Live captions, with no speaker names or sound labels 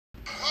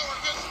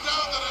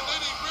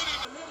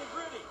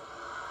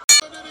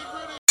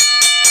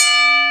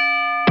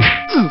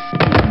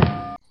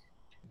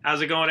How's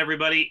it going,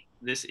 everybody?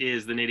 This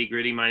is the Nitty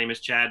Gritty. My name is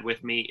Chad.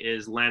 With me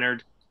is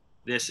Leonard.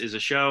 This is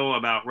a show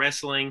about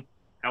wrestling.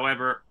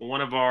 However,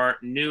 one of our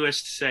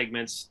newest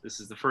segments, this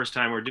is the first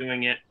time we're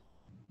doing it.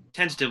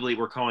 Tentatively,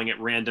 we're calling it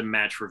Random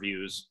Match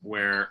Reviews,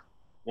 where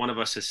one of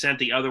us has sent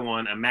the other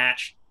one a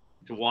match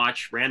to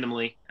watch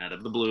randomly out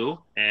of the blue,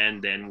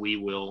 and then we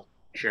will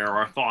share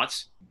our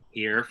thoughts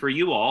here for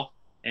you all.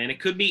 And it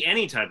could be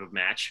any type of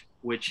match,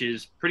 which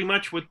is pretty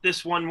much what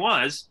this one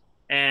was.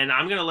 And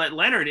I'm going to let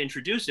Leonard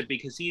introduce it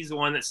because he's the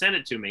one that sent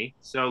it to me.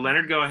 So,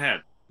 Leonard, go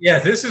ahead. Yeah,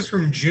 this is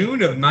from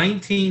June of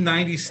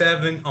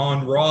 1997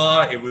 on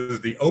Raw. It was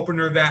the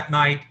opener that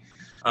night.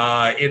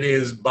 It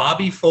is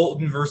Bobby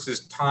Fulton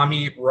versus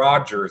Tommy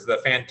Rogers. The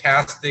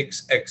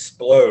Fantastics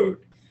explode.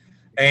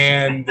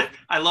 And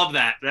I love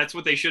that. That's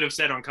what they should have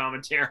said on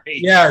commentary.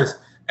 yes,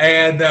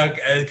 and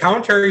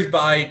commentaries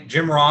by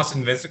Jim Ross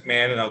and Vince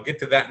McMahon, and I'll get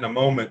to that in a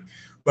moment.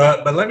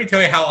 But let me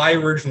tell you how I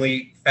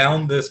originally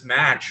found this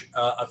match.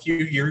 A few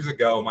years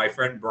ago, my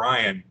friend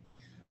Brian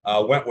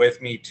went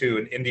with me to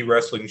an indie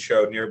wrestling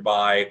show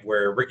nearby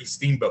where Ricky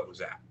Steamboat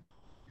was at.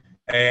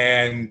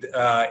 And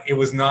it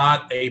was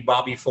not a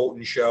Bobby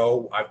Fulton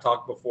show. I've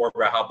talked before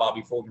about how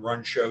Bobby Fulton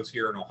runs shows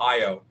here in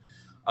Ohio.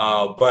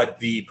 But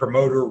the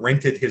promoter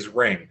rented his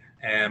ring,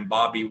 and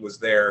Bobby was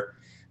there,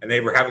 and they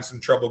were having some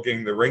trouble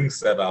getting the ring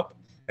set up.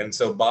 And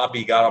so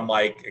Bobby got on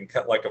mic and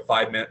cut like a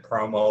 5-minute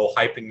promo,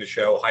 hyping the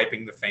show,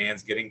 hyping the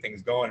fans, getting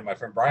things going. And my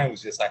friend Brian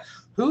was just like,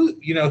 who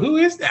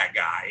is that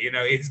guy?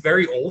 It's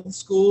very old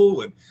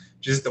school, and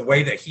just the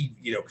way that he,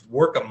 could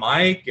work a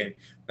mic. And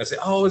I said,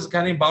 oh, it's a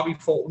guy named Bobby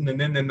Fulton. And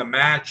then in the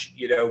match,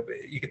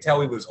 you could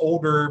tell he was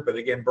older. But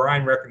again,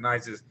 Brian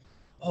recognizes,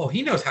 oh,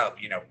 he knows how,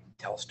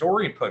 tell a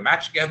story and put a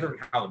match together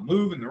and how to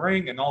move in the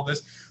ring and all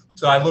this.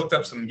 So I looked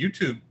up some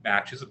YouTube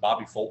matches of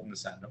Bobby Fulton to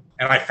send him,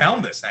 and I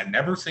found this. I'd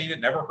never seen it,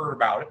 never heard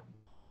about it.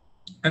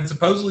 And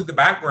supposedly the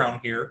background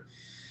here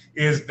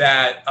is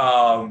that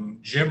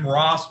Jim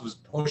Ross was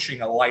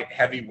pushing a light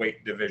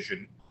heavyweight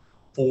division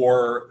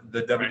for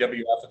the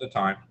WWF at the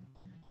time.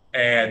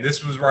 And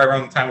this was right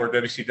around the time where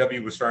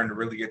WCW was starting to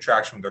really get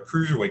traction with their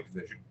cruiserweight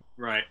division.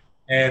 Right.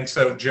 And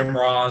so Jim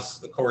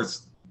Ross, of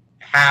course,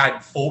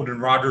 had Fulton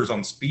and Rogers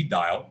on speed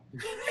dial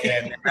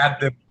and had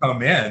them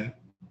come in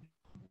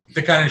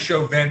to kind of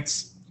show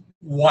Vince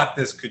what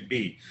this could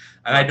be.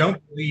 And I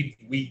don't believe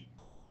we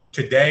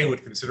today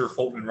would consider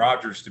Fulton and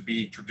Rogers to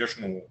be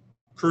traditional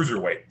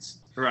cruiserweights.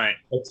 Right.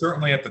 But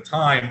certainly at the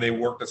time, they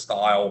worked a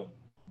style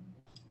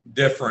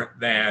different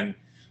than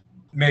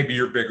maybe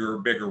your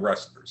bigger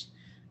wrestlers.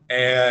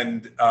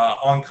 And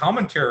on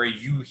commentary,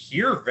 you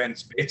hear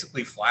Vince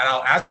basically flat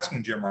out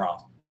asking Jim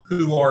Ross,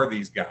 who are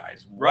these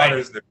guys? Right. What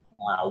is their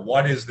style?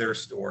 What is their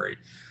story?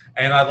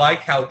 And I like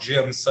how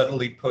Jim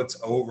subtly puts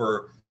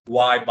over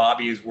why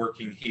Bobby is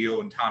working heel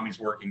and Tommy's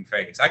working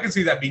face. I can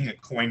see that being a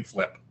coin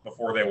flip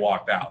before they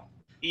walked out.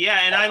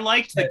 Yeah, and I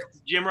liked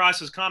Jim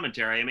Ross's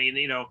commentary. I mean,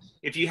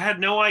 if you had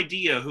no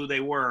idea who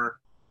they were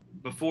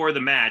before the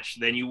match,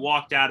 then you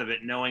walked out of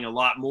it knowing a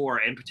lot more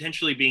and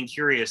potentially being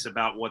curious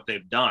about what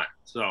they've done.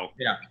 So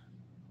yeah,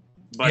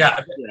 but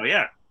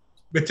yeah.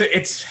 But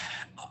it's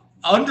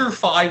under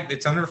 5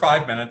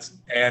 minutes,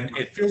 and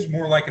it feels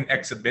more like an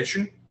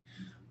exhibition.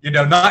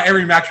 Not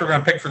every match we're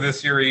going to pick for this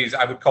series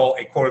I would call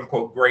a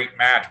quote-unquote great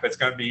match, but it's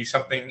going to be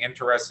something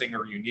interesting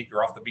or unique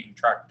or off the beaten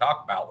track to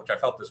talk about, which I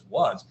felt this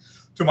was.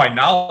 To my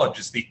knowledge,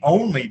 it's the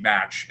only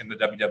match in the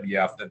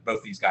WWF that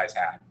both these guys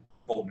had,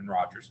 Fulton and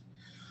Rogers.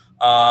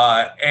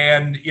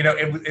 And,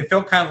 it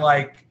felt kind of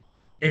like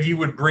if you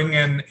would bring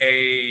in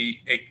a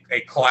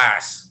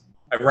class,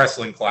 a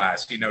wrestling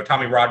class,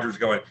 Tommy Rogers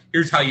going,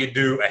 here's how you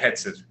do a head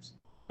scissors.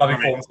 Bobby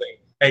Fulton saying,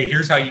 hey,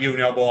 here's how you do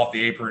an elbow off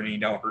the apron and you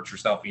don't hurt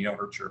yourself and you don't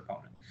hurt your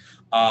opponent.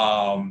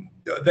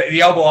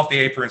 The elbow off the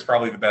apron is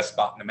probably the best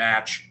spot in the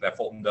match that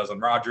Fulton does on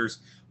Rogers.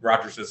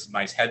 Rogers does some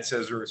nice head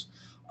scissors.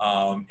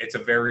 It's a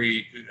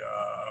very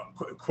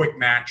quick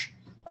match,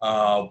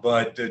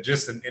 but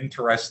just an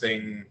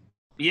interesting.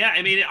 Yeah,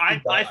 I mean,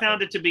 I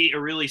found it to be a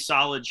really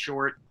solid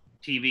short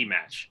TV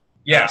match.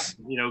 Yes.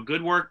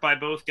 Good work by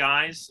both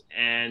guys,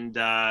 and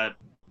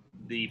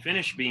the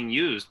finish being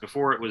used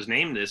before it was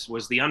named this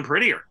was the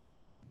Unprettier.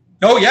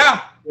 Oh,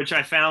 yeah. Which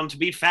I found to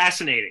be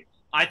fascinating.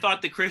 I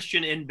thought the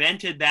Christian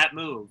invented that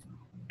move,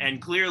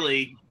 and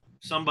clearly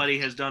somebody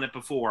has done it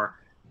before.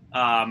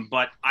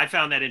 But I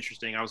found that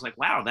interesting. I was like,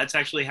 wow, that's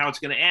actually how it's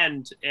going to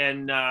end.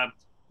 And,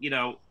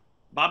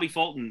 Bobby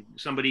Fulton,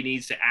 somebody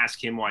needs to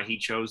ask him why he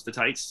chose the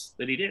tights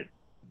that he did.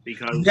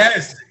 Because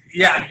yes,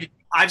 yeah,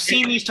 I've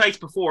seen these tights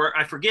before.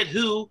 I forget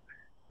who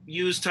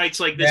used tights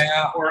like this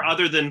before,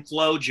 other than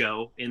Flo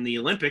Joe in the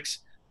Olympics.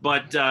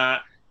 But,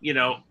 I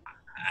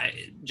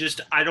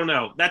don't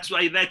know.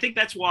 I think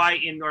that's why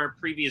in our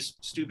previous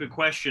stupid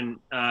question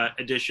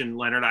edition,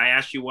 Leonard, I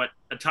asked you what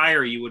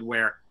attire you would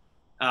wear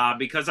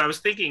because I was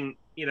thinking,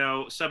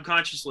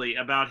 subconsciously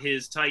about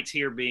his tights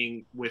here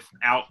being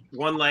without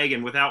one leg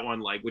and without one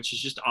leg, which is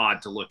just odd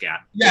to look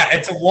at. Yeah,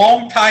 it's a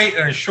long tight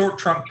and a short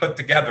trunk put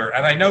together.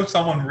 And I know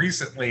someone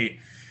recently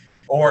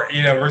or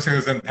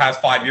wrestlers in the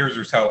past 5 years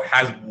or so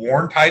has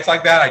worn tights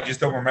like that. I just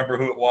don't remember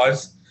who it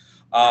was.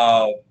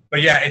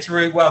 But yeah, it's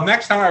really well.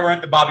 Next time I run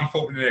into Bobby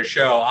Fulton at a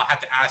show, I'll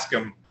have to ask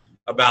him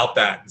about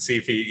that and see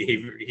if he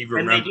And they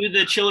remembers. do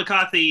the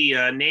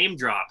Chillicothe name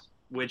drop,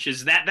 which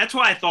is that's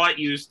why I thought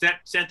you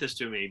sent this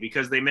to me,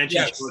 because they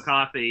mentioned Yes.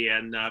 Chillicothe,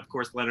 and of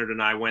course Leonard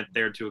and I went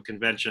there to a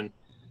convention.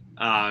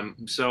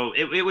 So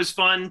it was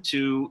fun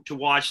to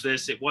watch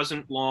this. It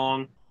wasn't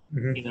long.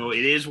 Mm-hmm.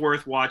 It is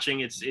worth watching.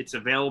 It's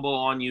available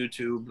on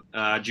YouTube,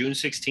 June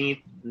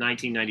 16th,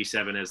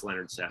 1997, as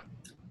Leonard said.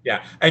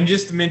 Yeah, and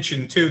just to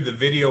mention too, the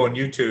video on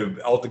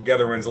YouTube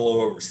altogether runs a little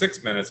over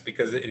 6 minutes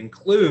because it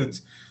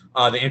includes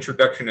the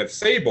introduction of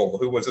Sable,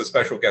 who was a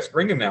special guest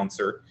ring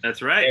announcer.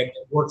 That's right. And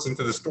it works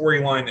into the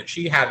storyline that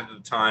she had at the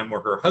time,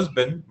 where her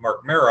husband,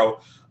 Mark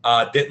Marrow,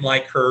 didn't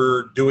like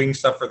her doing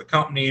stuff for the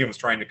company and was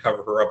trying to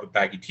cover her up with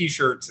baggy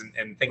T-shirts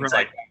and things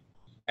like that.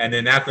 And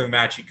then after the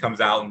match, he comes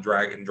out and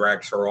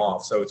drags her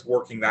off. So it's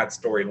working that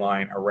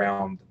storyline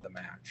around the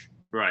match.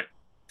 Right.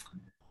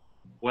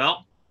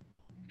 Well,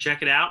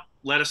 check it out.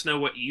 Let us know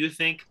what you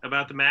think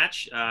about the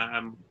match.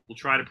 We'll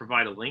try to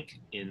provide a link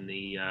in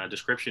the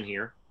description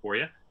here for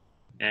you.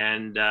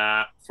 And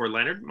for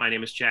Leonard, my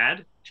name is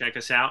Chad. Check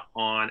us out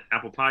on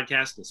Apple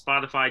Podcasts and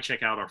Spotify.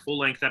 Check out our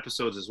full-length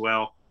episodes as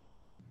well.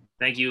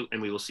 Thank you, and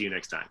we will see you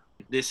next time.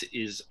 This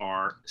is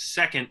our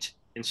second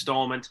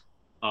installment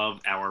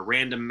of our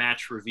random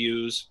match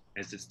reviews,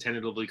 as it's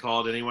tentatively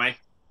called anyway.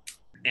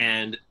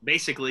 And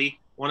basically,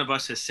 one of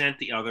us has sent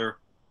the other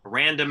a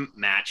random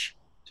match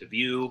to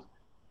view,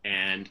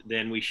 and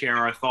then we share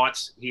our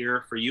thoughts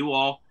here for you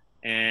all,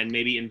 and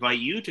maybe invite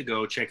you to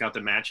go check out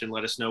the match and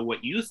let us know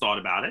what you thought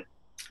about it.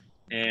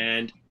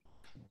 And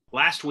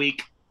last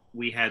week,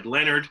 we had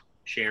Leonard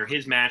share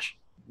his match.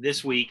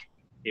 This week,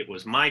 it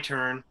was my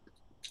turn.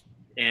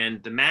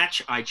 And the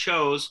match I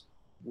chose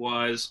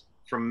was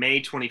from May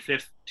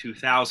 25th,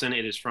 2000.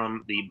 It is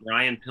from the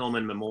Brian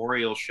Pillman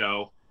Memorial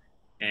Show,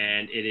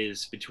 and it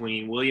is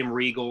between William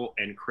Regal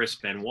and Chris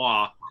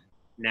Benoit.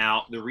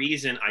 Now, the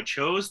reason I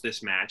chose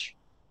this match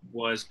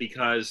was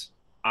because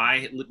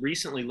I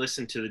recently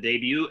listened to the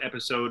debut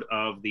episode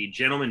of the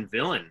Gentleman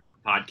Villain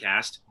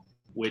podcast,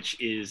 which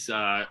is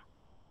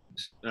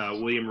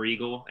William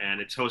Regal, and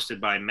it's hosted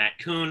by Matt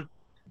Kuhn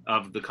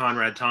of the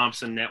Conrad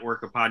Thompson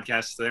network of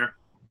podcasts there.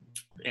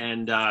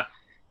 And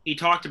he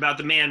talked about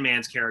the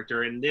Man's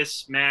character, and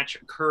this match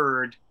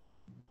occurred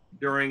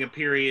during a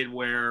period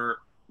where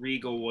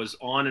Regal was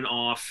on and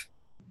off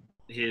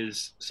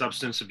his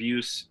substance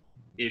abuse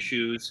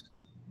issues,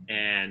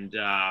 and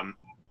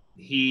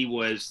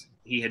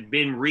he had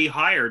been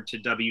rehired to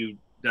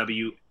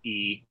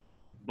WWE,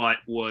 but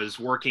was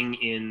working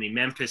in the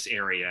Memphis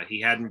area.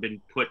 He hadn't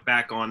been put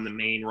back on the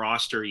main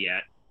roster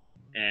yet,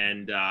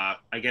 and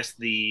I guess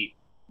the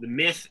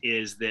myth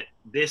is that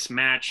this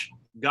match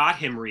got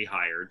him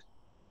rehired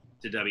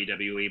to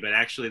WWE, but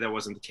actually that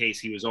wasn't the case.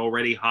 He was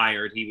already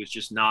hired. He was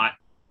just not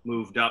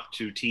moved up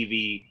to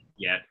TV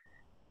yet.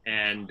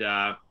 And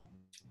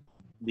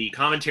the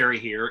commentary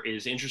here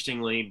is,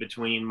 interestingly,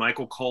 between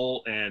Michael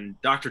Cole and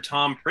Dr.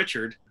 Tom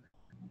Pritchard.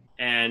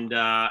 And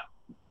I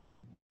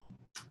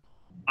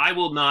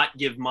will not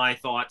give my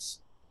thoughts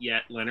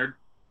yet, Leonard,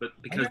 but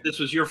because this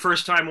was your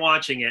first time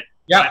watching it.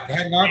 Yeah,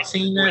 had not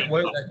seen it.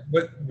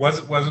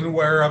 Wasn't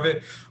aware of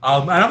it.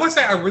 And I would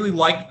say I really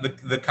liked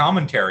the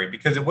commentary,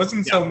 because it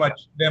wasn't so much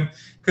them,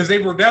 because they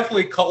were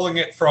definitely calling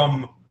it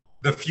from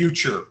the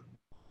future.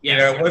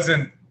 Yes. It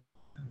wasn't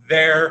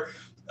there.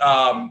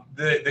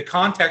 The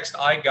context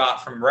I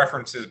got from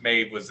references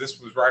made was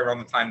this was right around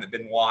the time that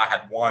Benoit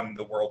had won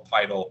the world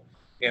title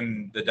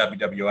in the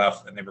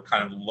WWF, and they were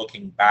kind of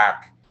looking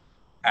back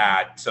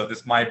at. So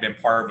this might have been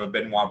part of a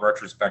Benoit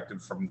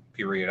retrospective from the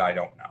period. I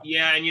don't know.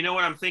 Yeah, and you know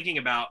what I'm thinking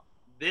about?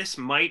 This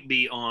might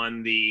be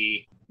on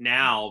the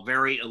now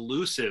very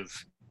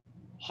elusive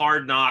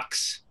Hard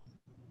Knocks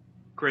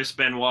Chris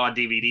Benoit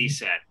DVD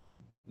set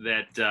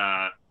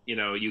that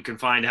you can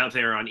find out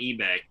there on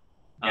eBay.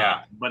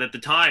 Yeah. But at the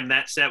time,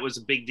 that set was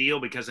a big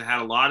deal because it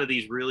had a lot of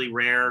these really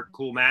rare,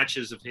 cool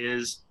matches of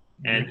his.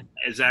 And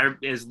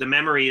as the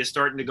memory is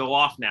starting to go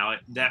off now,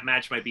 that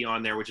match might be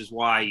on there, which is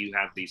why you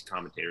have these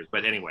commentators.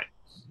 But anyway.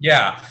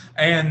 Yeah,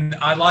 and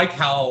I like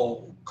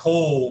how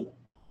Cole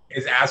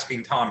is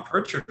asking Tom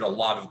Pritchard a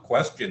lot of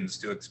questions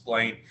to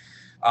explain,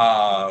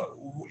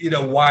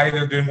 why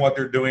they're doing what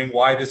they're doing,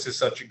 why this is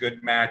such a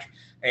good match.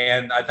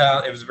 And I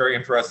thought it was very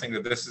interesting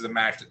that this is a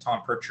match that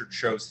Tom Pritchard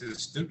shows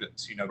his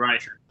students, right,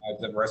 Pritchard at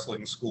the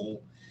wrestling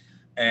school,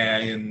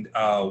 and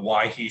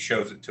why he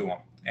shows it to them.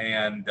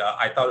 And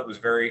I thought it was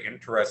very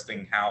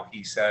interesting how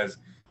he says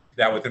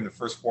that within the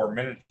first 4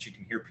 minutes, you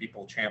can hear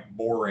people chant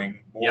boring.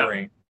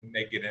 Yep. And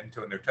they get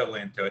into it, and they're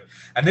totally into it.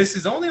 And this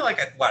is only like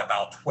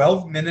about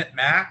 12-minute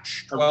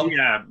match? 12?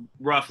 Yeah,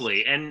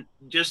 roughly. And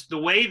just the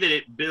way that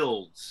it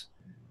builds.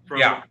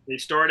 They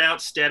start out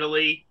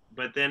steadily,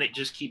 but then it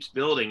just keeps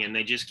building, and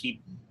they just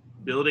keep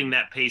building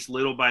that pace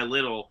little by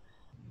little.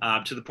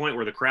 to the point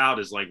where the crowd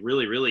is like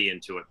really, really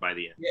into it by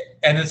the end. Yeah,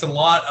 and it's a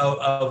lot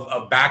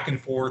of back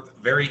and forth,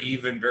 very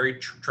even, very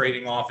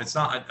trading off. It's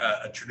not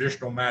a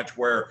traditional match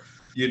where,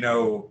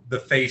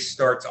 the face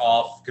starts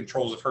off,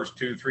 controls the first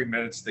 2-3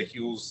 minutes, the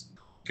heels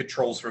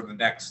controls for the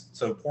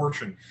next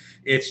portion.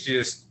 It's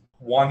just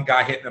one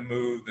guy hitting a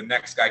move, the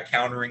next guy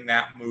countering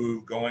that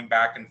move, going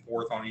back and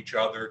forth on each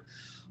other.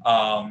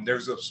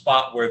 There's a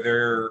spot where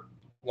they're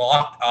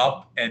locked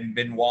up and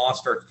Benoit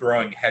starts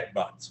throwing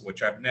headbutts,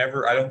 which I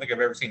don't think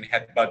I've ever seen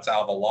headbutts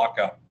out of a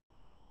lockup.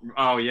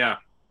 Oh yeah.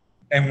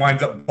 And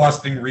winds up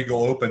busting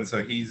Regal open,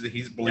 so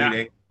he's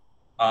bleeding.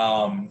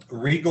 Yeah.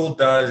 Regal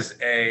does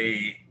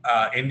a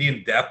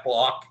Indian death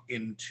block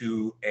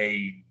into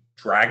a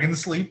dragon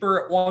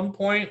sleeper at one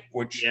point,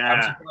 which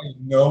I'm surprised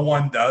no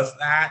one does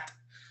that.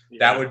 Yeah.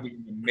 That would be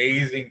an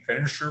amazing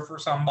finisher for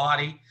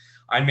somebody.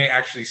 I may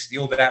actually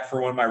steal that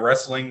for one of my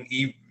wrestling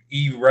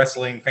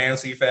wrestling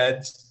fantasy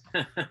feds.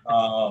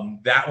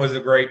 That was a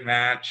great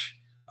match.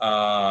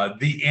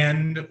 The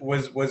end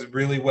was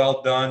really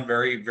well done,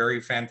 very, very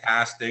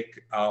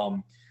fantastic.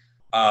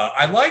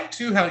 I like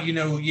too how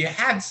you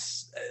had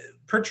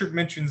Pritchard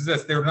mentions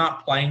this, they're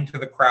not playing to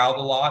the crowd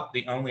a lot.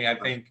 The only, I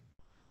think,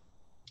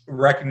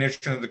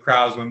 recognition of the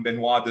crowd is when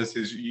Benoit does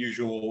his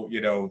usual,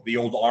 the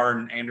old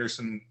Arn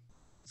Anderson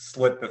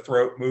slit the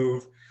throat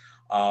move.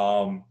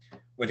 And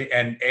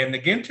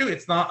again too,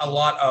 it's not a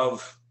lot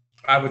of,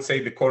 I would say,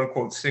 the quote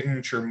unquote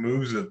signature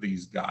moves of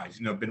these guys.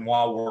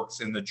 Benoit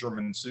works in the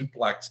German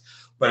suplex,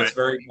 but It's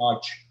very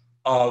much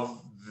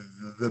of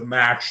the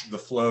match, the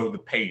flow, the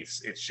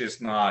pace. It's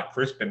just not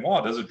Chris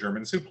Benoit does a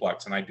German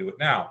suplex and I do it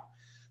now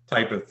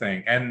type of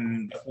thing.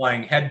 And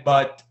flying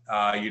headbutt,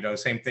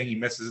 same thing. He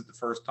misses it the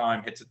first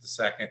time, hits it the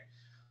second.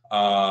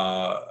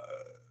 A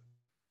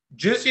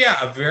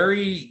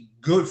very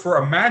good for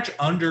a match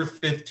under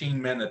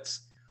 15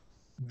 minutes.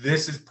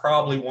 This is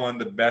probably one of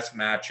the best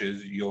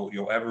matches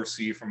you'll ever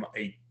see from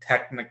a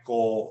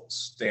technical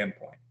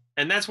standpoint.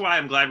 And that's why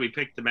I'm glad we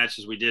picked the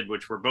matches we did,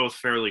 which were both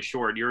fairly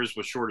short. Yours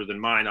was shorter than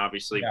mine,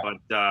 obviously, but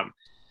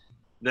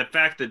the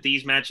fact that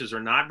these matches are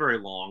not very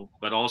long,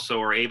 but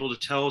also are able to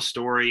tell a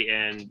story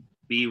and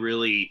be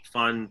really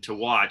fun to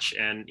watch.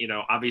 And,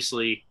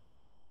 obviously,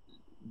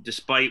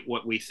 despite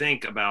what we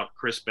think about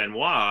Chris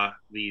Benoit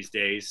these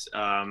days,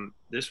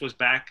 this was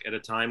back at a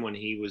time when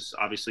he was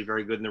obviously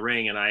very good in the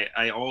ring. And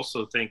I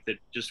also think that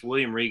just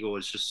William Regal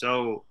is just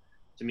so,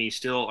 to me,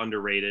 still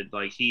underrated.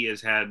 Like, he has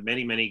had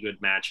many, many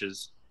good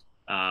matches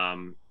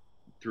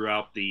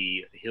throughout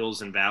the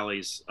hills and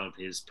valleys of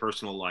his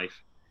personal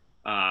life.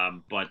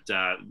 But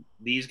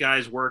these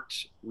guys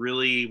worked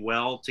really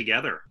well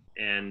together.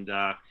 And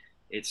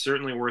it's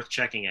certainly worth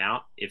checking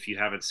out if you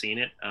haven't seen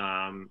it.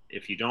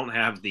 If you don't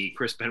have the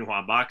Chris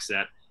Benoit box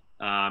set,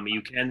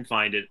 you can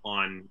find it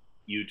on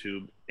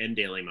YouTube and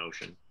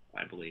Dailymotion,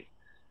 I believe.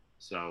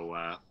 So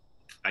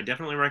I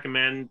definitely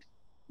recommend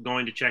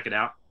going to check it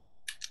out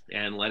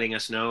and letting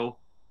us know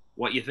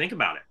what you think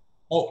about it.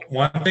 Oh,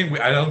 one thing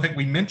I don't think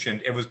we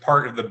mentioned, it was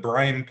part of the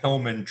Brian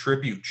Pillman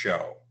tribute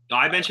show.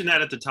 I mentioned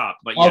that at the top,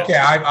 but yes. Okay,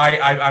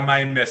 I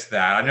might have missed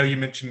that. I know you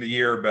mentioned the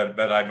year, but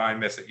I might have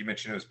missed it. You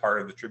mentioned it was part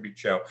of the tribute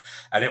show,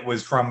 and it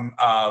was from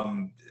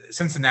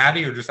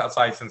Cincinnati or just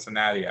outside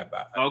Cincinnati, I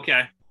bet.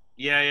 Okay,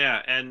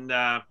 yeah, and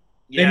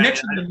they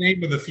mentioned the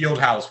name of the field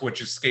house,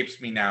 which escapes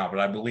me now, but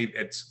I believe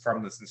it's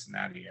from the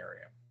Cincinnati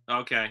area.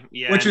 Okay,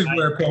 yeah, which is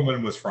where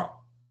Pillman was from.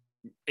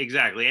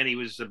 Exactly, and he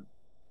was a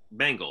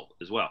Bengal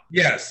as well.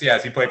 Yes,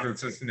 he played for the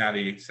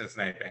Cincinnati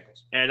Bengals.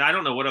 And I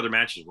don't know what other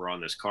matches were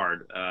on this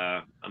card.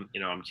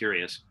 I'm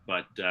curious,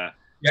 but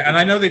and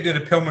I know they did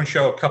a Pillman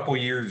show a couple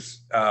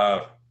years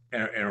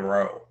in a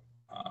row.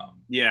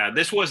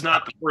 This was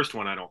not the first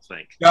one, I don't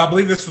think. No, I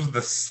believe this was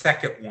the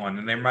second one,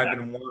 and there might have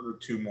been one or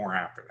two more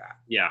after that.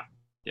 Yeah.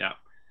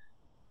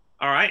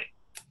 All right.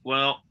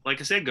 Well, like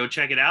I said, go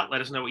check it out.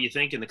 Let us know what you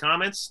think in the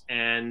comments,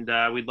 and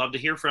we'd love to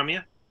hear from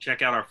you.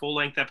 Check out our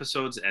full-length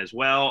episodes as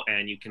well,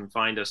 and you can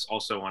find us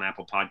also on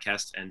Apple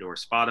Podcasts and or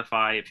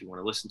Spotify if you want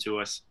to listen to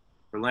us.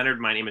 For Leonard,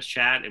 my name is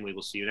Chad, and we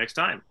will see you next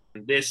time.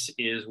 This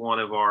is one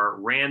of our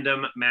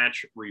random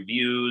match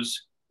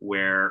reviews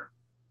where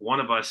one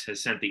of us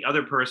has sent the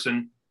other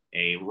person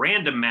a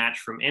random match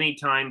from any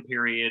time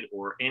period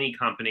or any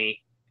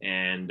company,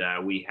 and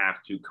we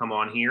have to come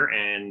on here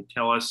and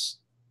tell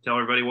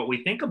everybody what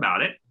we think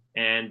about it,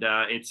 and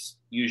it's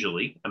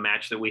usually a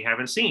match that we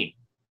haven't seen.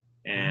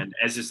 And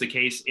as is the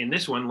case in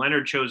this one,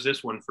 Leonard chose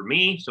this one for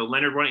me. So,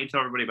 Leonard, why don't you tell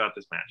everybody about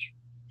this match?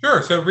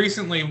 Sure. So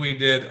recently we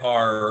did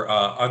our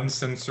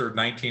uncensored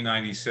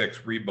 1996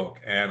 rebook,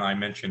 and I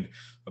mentioned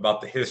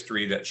about the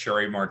history that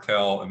Sherry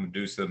Martel and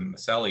Medusa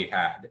Maselli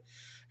had.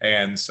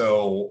 And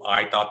so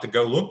I thought to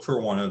go look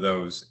for one of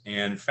those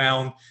and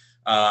found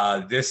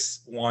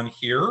this one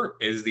here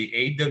is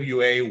the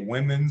AWA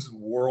Women's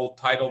World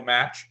Title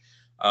match.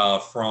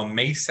 From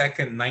May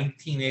 2nd,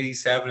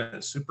 1987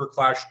 at Super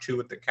Clash 2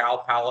 at the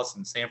Cow Palace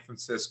in San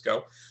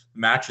Francisco. The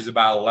match is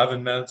about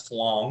 11 minutes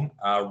long.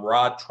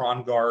 Rod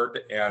Trongard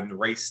and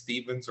Ray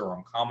Stevens are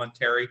on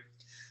commentary.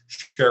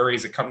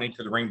 Sherry's accompanied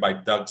to the ring by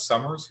Doug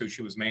Summers, who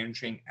she was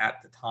managing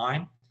at the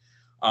time.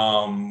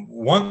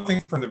 One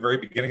thing from the very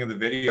beginning of the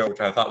video,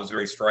 which I thought was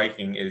very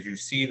striking, is you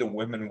see the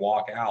women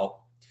walk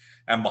out,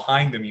 and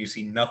behind them you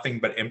see nothing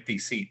but empty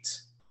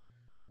seats,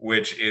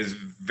 which is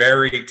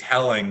very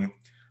telling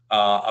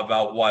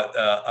about what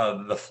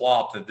the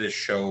flop that this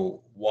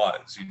show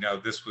was. You know,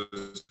 this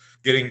was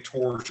getting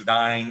towards the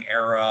dying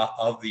era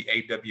of the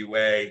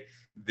AWA.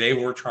 They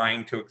were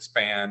trying to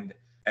expand,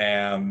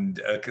 and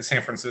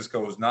San Francisco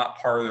was not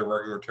part of their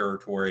regular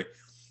territory.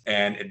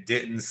 And it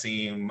didn't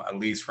seem, at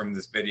least from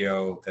this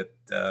video, that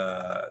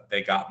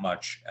they got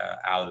much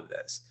out of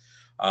this.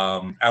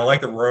 I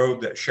like the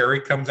robe that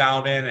Sherry comes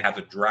out in. It has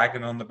a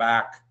dragon on the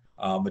back.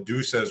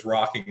 Medusa is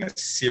rocking a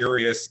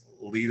serious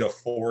Lita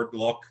Ford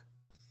look.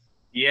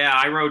 Yeah,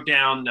 I wrote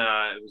down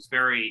it was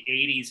very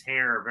 80s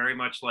hair, very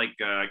much like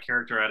a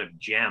character out of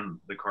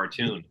Gem, the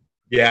cartoon.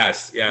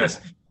 Yes, yes.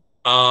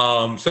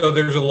 So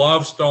there's a lot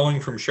of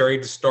stalling from Sherry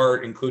to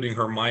start, including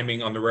her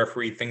miming on the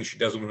referee, things she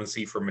doesn't want to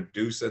see from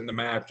Medusa in the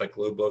match, like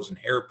low blows and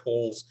hair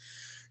pulls.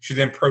 She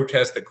then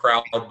protests the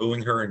crowd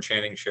booing her and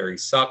chanting Sherry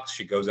sucks.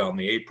 She goes out on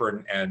the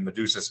apron and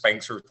Medusa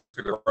spanks her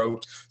through the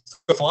ropes. So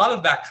there's a lot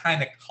of that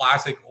kind of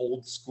classic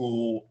old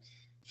school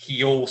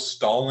heel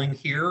stalling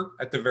here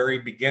at the very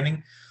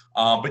beginning.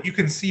 But you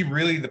can see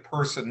really the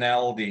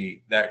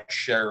personality that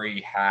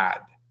Sherry had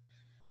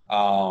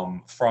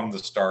from the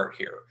start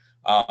here.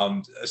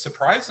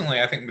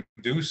 Surprisingly, I think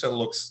Medusa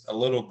looks a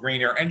little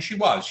greener, and she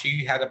was.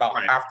 She had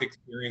about half the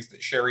experience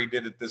that Sherry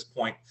did at this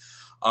point.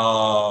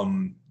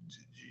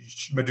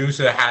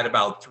 Medusa had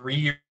about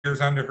 3 years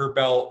under her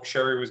belt.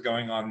 Sherry was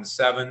going on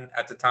 7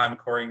 at the time,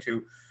 according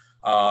to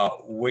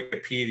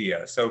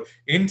Wikipedia. So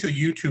into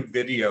YouTube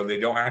video, they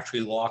don't actually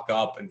lock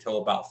up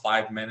until about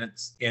 5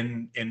 minutes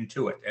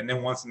into it. And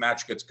then once the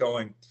match gets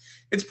going,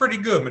 it's pretty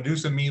good.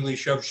 Medusa immediately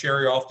shoves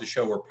Sherry off to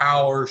show her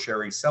power.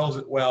 Sherry sells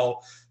it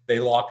well. They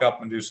lock up.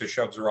 Medusa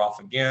shoves her off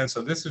again.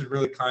 So this is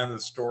really kind of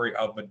the story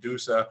of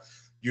Medusa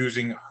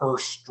using her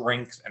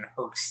strength and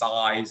her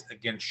size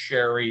against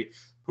Sherry,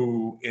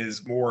 who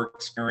is more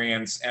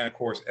experienced and, of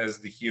course, as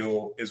the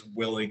heel, is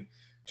willing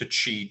to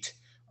cheat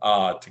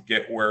to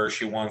get where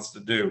she wants to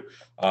do.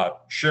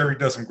 Sherry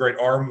does some great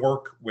arm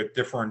work with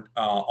different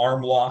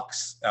arm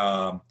locks.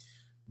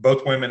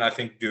 Both women, I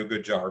think, do a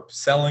good job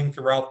selling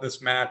throughout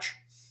this match.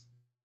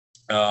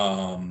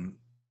 So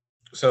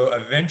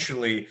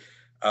eventually,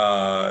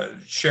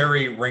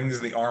 Sherry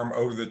rings the arm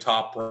over the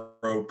top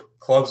rope,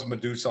 clubs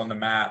Medusa on the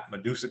mat.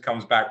 Medusa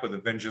comes back with a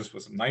vengeance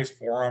with some nice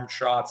forearm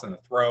shots and a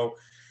throw.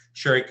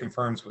 Sherry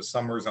confirms with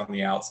Summers on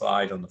the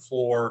outside on the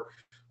floor,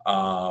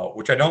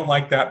 which I don't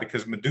like that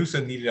because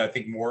Medusa needed, I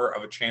think, more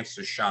of a chance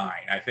to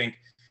shine. I think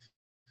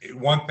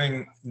one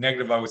thing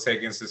negative I would say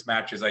against this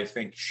match is I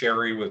think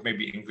Sherry was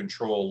maybe in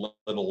control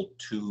a little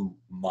too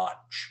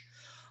much.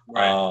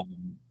 Right.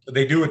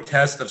 They do a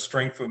test of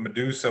strength with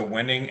Medusa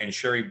winning, and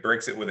Sherry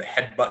breaks it with a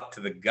headbutt to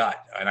the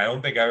gut. And I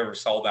don't think I ever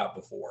saw that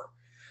before.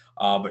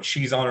 But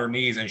she's on her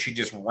knees, and she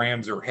just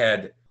rams her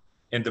head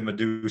into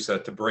Medusa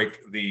to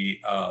break the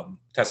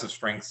test of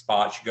strength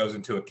spot. She goes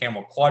into a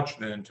camel clutch,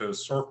 then into a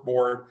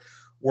surfboard,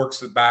 works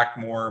the back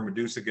more.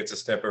 Medusa gets a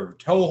step over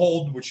toe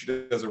hold, which she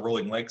does a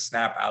rolling leg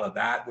snap out of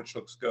that, which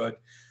looks good.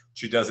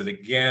 She does it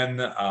again.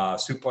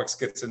 Suplex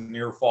gets a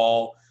near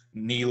fall.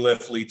 Knee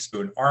lift leads to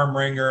an arm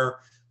wringer.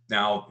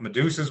 Now,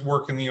 Medusa's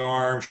working the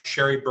arm.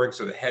 Sherry breaks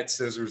with a head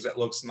scissors. That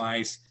looks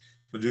nice.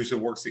 Medusa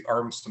works the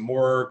arm some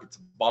more, gets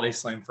a body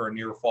slam for a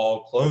near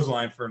fall,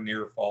 clothesline for a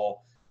near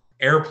fall,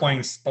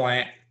 airplane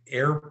spin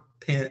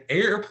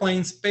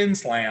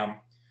slam.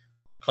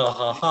 Ha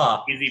ha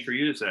ha. Easy for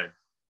you to say.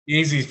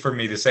 Easy for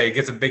me to say. It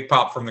gets a big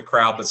pop from the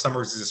crowd, but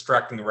Summers is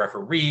distracting the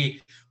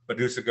referee.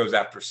 Medusa goes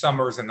after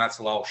Summers, and that's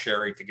allows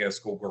Sherry to get a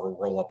schoolgirl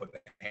roll up with a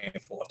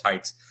handful of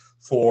tights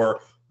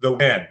for the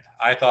win.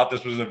 I thought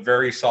this was a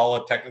very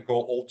solid,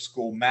 technical, old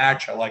school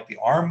match. I like the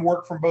arm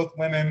work from both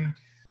women.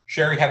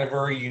 Sherry had a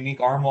very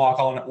unique arm lock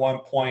on at one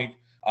point.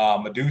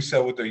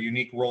 Medusa with a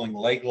unique rolling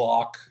leg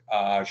lock.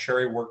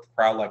 Sherry worked the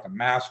crowd like a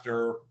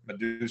master.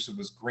 Medusa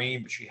was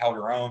green, but she held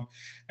her own,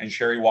 and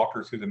Sherry walked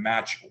her through the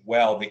match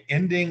well. The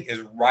ending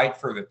is right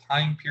for the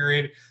time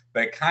period,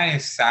 but it kind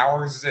of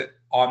sours it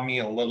on me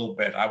a little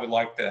bit. I would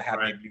like to have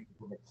maybe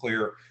a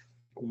clear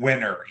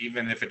winner,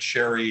 even if it's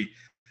Sherry,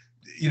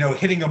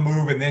 hitting a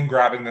move and then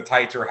grabbing the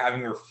tights or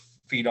having her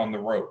feet on the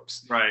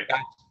ropes. Right.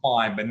 That's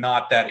fine, but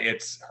not that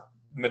it's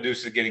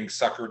Medusa getting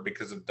suckered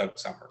because of Doug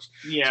Summers.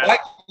 Yeah. So I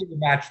give the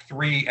match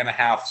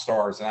 3.5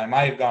 stars, and I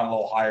might have gone a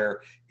little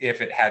higher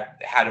if it had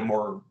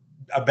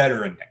a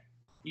better ending.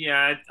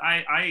 Yeah,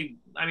 I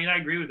mean, I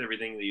agree with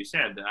everything that you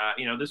said.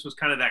 This was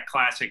kind of that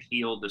classic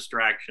heel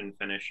distraction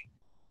finish,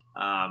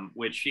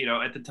 which,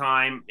 at the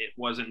time it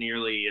wasn't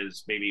nearly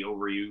as maybe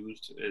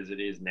overused as it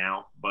is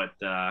now. But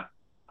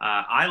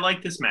I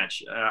like this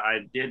match.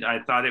 I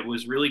thought it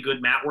was really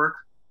good mat work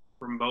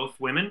from both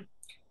women.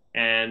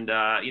 And,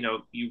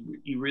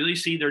 you really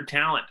see their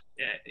talent,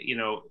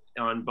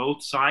 on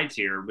both sides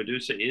here.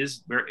 Medusa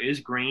is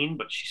green,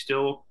 but she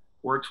still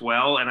works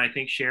well. And I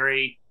think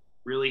Sherry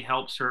really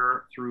helps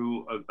her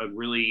through a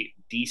really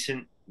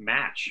decent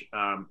match.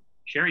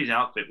 Sherry's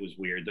outfit was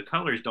weird. The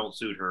colors don't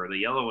suit her. The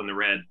yellow and the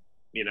red,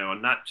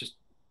 and not just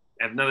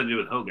have nothing to do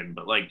with Hogan,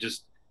 but like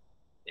just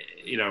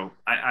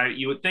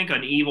you would think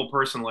an evil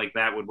person like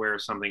that would wear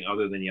something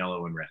other than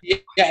yellow and red. Yeah,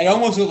 it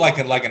almost looked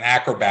like an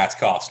acrobat's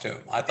costume.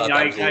 I thought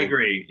I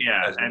agree.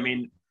 Yeah, I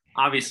mean,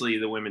 obviously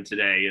the women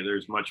today,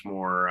 there's much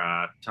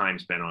more time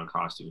spent on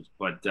costumes,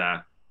 but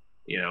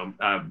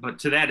but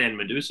to that end,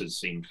 Medusa's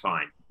seemed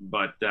fine.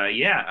 But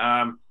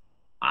I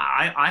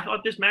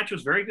thought this match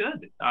was very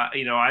good.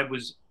 I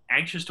was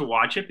anxious to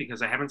watch it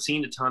because I haven't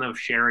seen a ton of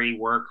Sherry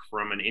work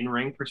from an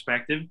in-ring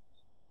perspective,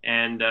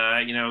 and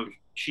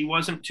she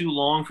wasn't too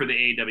long for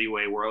the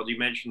AWA world. You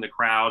mentioned the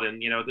crowd, and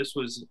this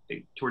was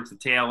towards the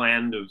tail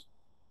end of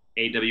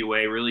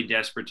AWA, really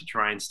desperate to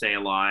try and stay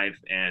alive.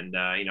 And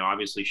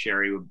obviously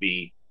Sherry would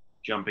be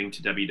jumping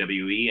to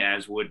WWE,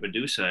 as would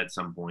Medusa at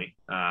some point.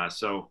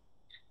 So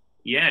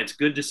yeah, it's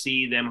good to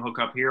see them hook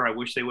up here. I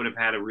wish they would have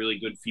had a really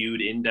good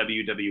feud in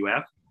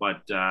WWF,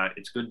 but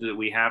it's good that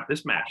we have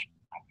this match.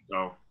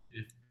 So.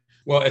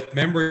 Well, if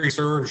memory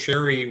serves,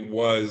 Sherry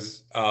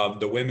was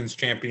the women's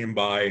champion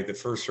by the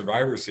first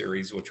Survivor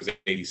Series, which was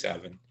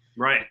 '87.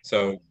 Right.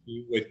 So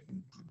you would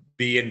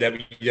be in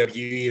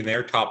WWE and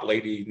their top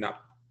lady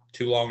not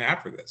too long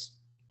after this.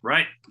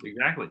 Right.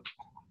 Exactly.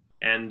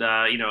 And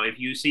if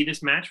you see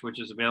this match, which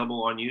is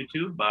available on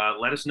YouTube,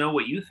 let us know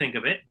what you think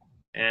of it,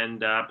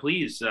 and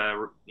please,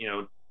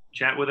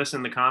 chat with us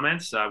in the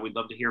comments. We'd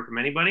love to hear from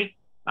anybody.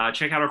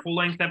 Check out our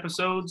full-length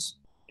episodes.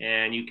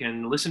 And you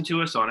can listen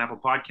to us on Apple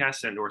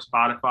Podcasts and or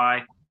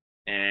Spotify.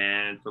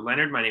 And for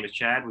Leonard, my name is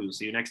Chad. We will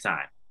see you next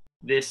time.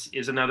 This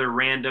is another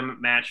random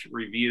match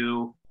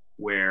review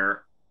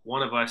where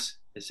one of us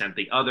has sent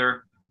the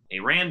other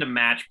a random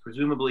match,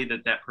 presumably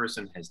that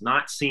person has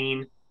not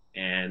seen.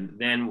 And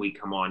then we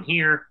come on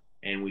here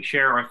and we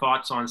share our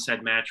thoughts on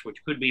said match, which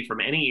could be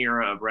from any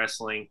era of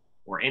wrestling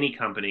or any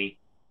company.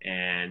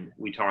 And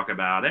we talk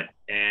about it.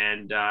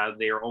 And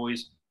they are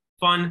always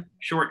fun,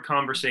 short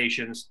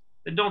conversations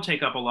that don't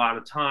take up a lot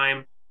of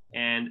time.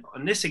 And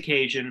on this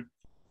occasion,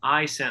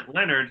 I sent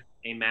Leonard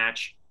a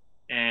match,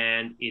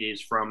 and it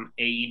is from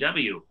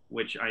AEW,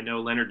 which I know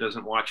Leonard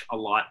doesn't watch a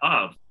lot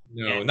of.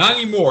 No, not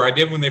anymore. I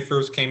did when they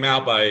first came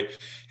out, but I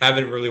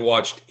haven't really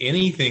watched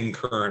anything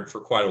current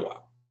for quite a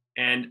while.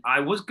 And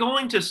I was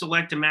going to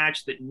select a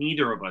match that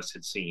neither of us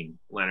had seen,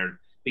 Leonard,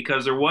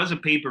 because there was a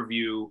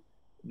pay-per-view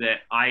that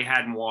I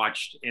hadn't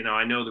watched.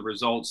 I know the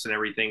results and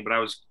everything, but I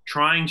was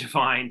trying to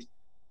find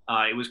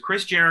it was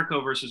Chris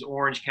Jericho versus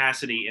Orange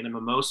Cassidy in a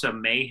Mimosa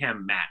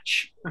Mayhem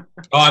match.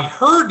 Oh, I've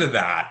heard of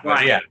that.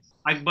 Right. Yeah.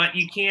 But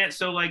you can't.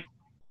 So like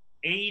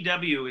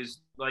AEW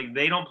is like,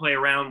 they don't play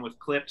around with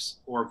clips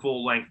or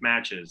full length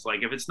matches.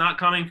 Like if it's not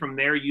coming from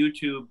their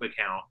YouTube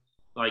account,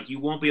 like you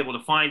won't be able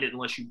to find it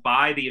unless you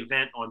buy the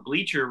event on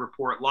Bleacher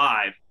Report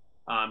Live,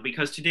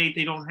 because to date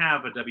they don't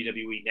have a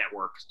WWE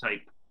Network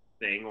type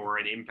thing or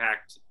an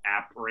Impact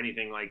app or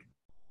anything like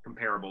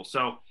comparable.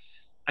 So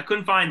I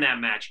couldn't find that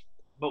match.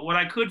 But what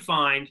I could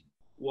find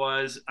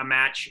was a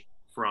match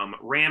from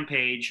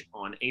Rampage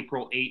on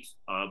April 8th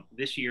of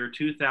this year,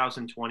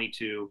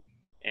 2022.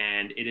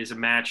 And it is a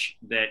match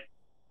that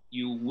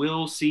you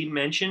will see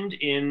mentioned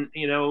in,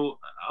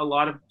 a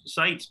lot of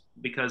sites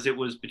because it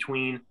was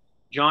between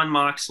Jon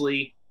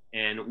Moxley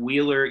and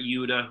Wheeler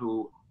Yuta,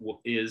 who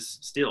is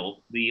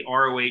still the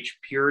ROH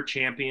Pure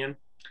Champion.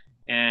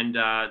 And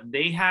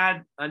they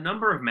had a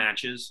number of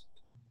matches,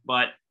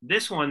 but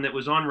this one that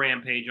was on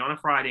Rampage on a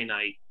Friday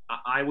night,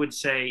 I would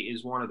say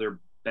is one of their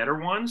better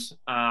ones.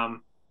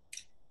 And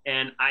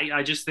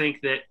I just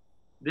think that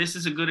this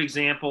is a good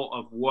example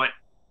of what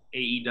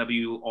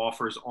AEW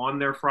offers on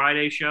their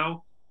Friday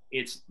show.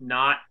 It's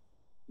not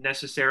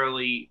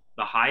necessarily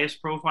the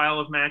highest profile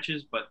of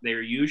matches, but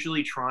they're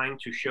usually trying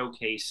to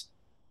showcase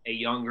a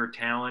younger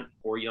talent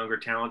or younger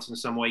talents in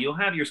some way. You'll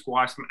have your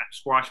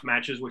squash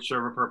matches, which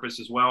serve a purpose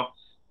as well.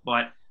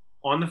 But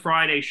on the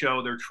Friday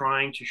show, they're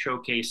trying to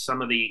showcase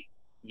some of the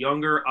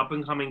younger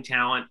up-and-coming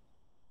talent,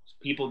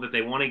 people that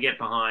they want to get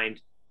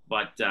behind,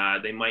 but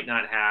they might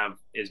not have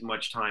as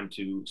much time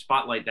to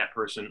spotlight that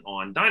person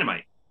on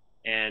Dynamite.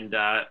 And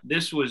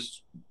this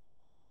was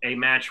a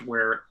match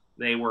where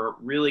they were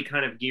really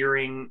kind of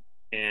gearing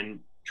and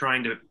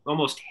trying to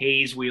almost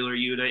haze Wheeler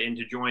Yuta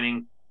into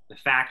joining the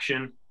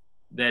faction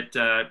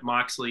that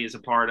Moxley is a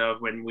part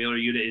of, when Wheeler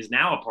Yuta is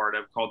now a part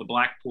of, called the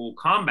Blackpool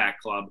Combat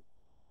Club,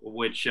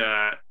 which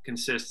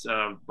consists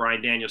of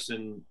Bryan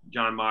Danielson,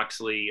 Jon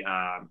Moxley,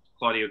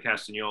 Claudio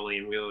Castagnoli,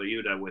 and Wheeler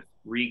Yuta, with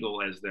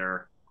Regal as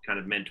their kind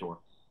of mentor.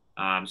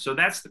 So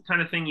that's the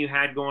kind of thing you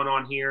had going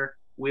on here.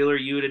 Wheeler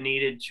Yuta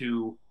needed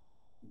to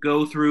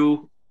go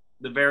through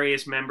the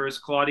various members.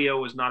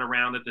 Claudio was not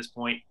around at this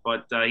point,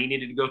 but he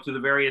needed to go through the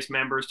various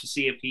members to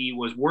see if he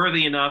was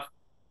worthy enough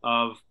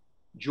of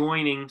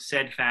joining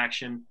said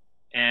faction.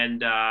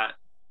 And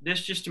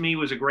this just to me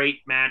was a great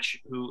match.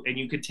 And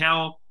you could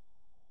tell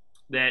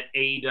that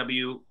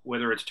AEW,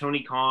 whether it's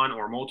Tony Khan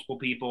or multiple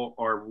people,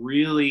 are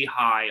really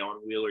high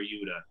on Wheeler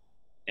Yuta.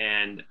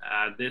 And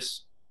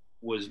this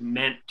was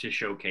meant to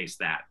showcase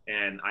that.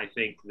 And I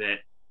think that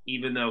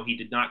even though he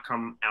did not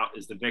come out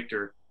as the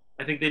victor,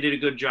 I think they did a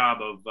good job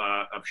of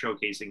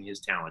showcasing his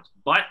talent.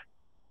 But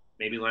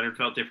maybe Leonard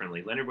felt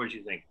differently. Leonard, what did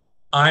you think?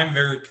 I'm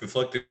very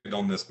conflicted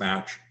on this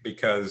match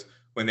because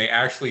when they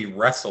actually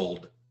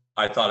wrestled,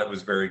 I thought it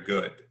was very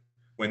good.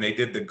 When they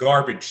did the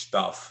garbage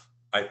stuff,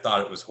 I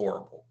thought it was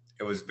horrible.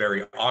 It was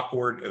very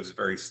awkward. It was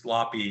very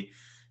sloppy.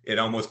 It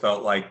almost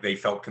felt like they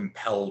felt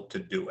compelled to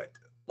do it.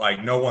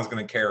 Like, no one's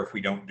going to care if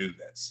we don't do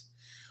this.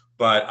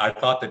 But I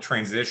thought the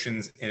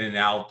transitions in and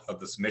out of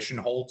the submission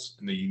holds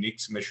and the unique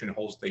submission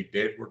holds they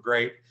did were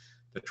great.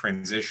 The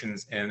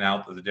transitions in and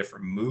out of the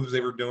different moves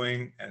they were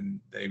doing, and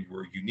they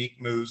were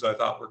unique moves, I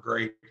thought were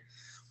great.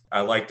 I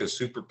liked the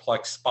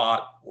superplex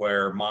spot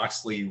where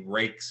Moxley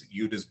rakes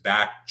Yuta's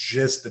back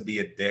just to be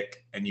a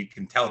dick. And you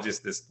can tell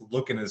just this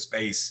look in his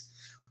face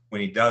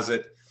when he does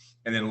it.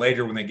 And then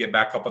later when they get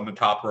back up on the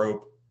top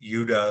rope,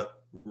 Yuta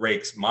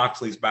rakes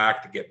Moxley's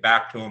back to get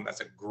back to him.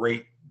 That's a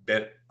great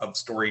bit of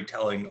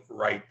storytelling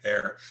right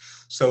there.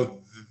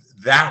 So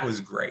that was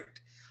great.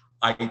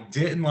 I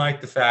didn't like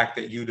the fact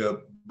that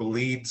Yuta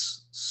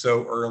bleeds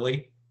so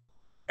early.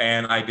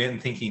 And I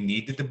didn't think he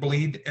needed to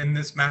bleed in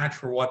this match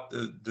for what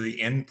the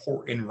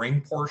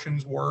in-ring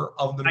portions were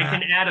of the match. I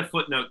can add a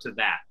footnote to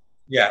that.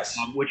 Yes.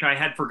 Which I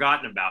had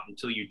forgotten about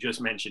until you just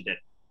mentioned it.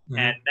 Mm-hmm.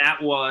 And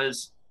that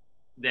was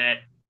that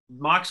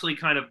Moxley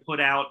kind of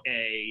put out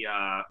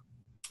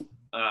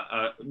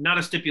not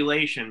a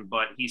stipulation,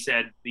 but he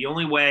said, the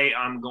only way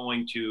I'm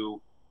going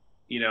to,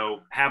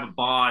 have a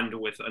bond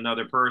with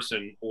another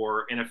person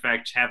or in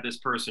effect have this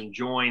person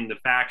join the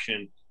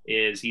faction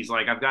is he's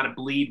like, I've got to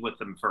bleed with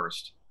them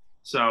first.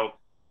 So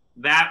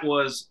that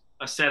was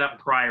a setup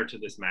prior to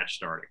this match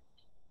starting.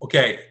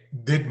 Okay.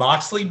 Did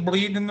Moxley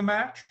bleed in the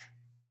match?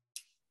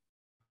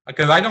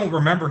 Because I don't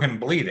remember him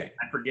bleeding.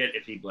 I forget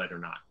if he bled or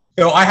not.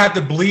 So I had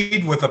to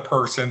bleed with a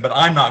person, but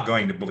I'm not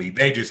going to bleed.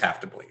 They just have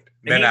to bleed.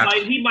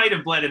 He might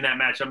have bled in that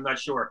match. I'm not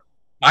sure.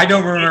 I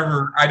don't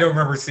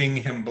remember seeing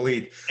him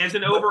bleed. As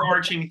an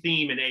overarching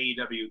theme in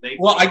AEW,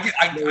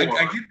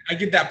 I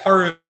get that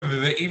part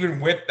of it. Even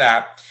with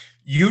that,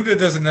 Yuta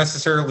doesn't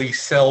necessarily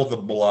sell the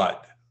blood.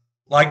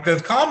 Like,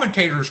 the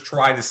commentators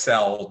try to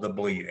sell the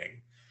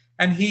bleeding,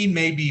 and he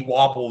maybe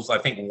wobbles, I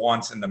think,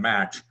 once in the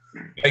match.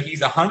 But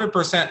he's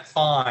 100%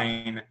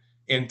 fine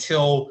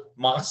until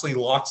Moxley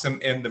locks him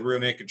in the rear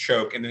naked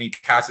choke, and then he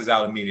passes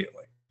out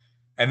immediately.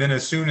 And then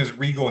as soon as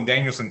Regal and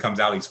Danielson comes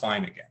out, he's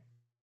fine again.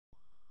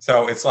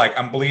 So it's like,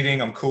 I'm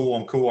bleeding, I'm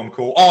cool.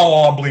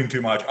 Oh, I'm bleeding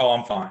too much. Oh,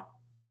 I'm fine.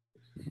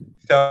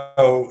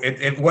 So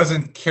it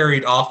wasn't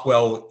carried off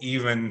well,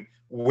 even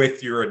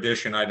with your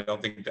addition. I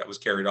don't think that was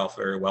carried off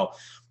very well.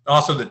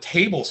 Also, the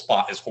table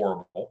spot is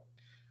horrible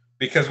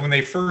because when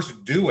they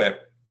first do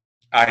it,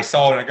 I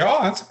saw it and I go,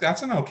 oh,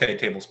 that's an okay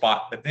table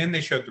spot. But then they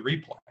showed the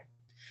replay.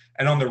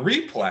 And on the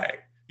replay,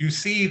 you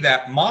see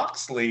that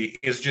Moxley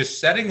is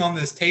just sitting on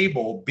this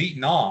table,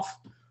 beaten off,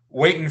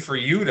 waiting for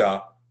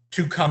Yuta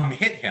to come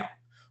hit him.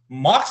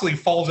 Moxley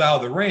falls out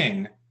of the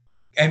ring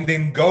and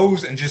then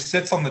goes and just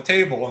sits on the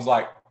table and is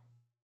like,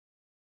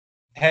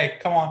 hey,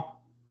 come on.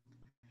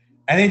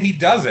 And then he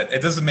does it.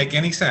 It doesn't make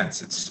any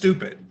sense. It's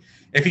stupid.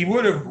 If he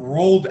would have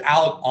rolled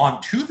out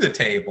onto the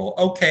table,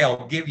 okay,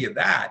 I'll give you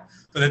that.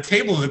 But the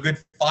table is a good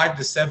 5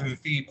 to 7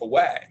 feet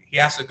away. He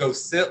has to go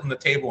sit on the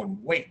table and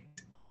wait.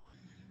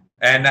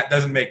 And that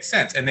doesn't make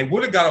sense. And they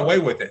would have got away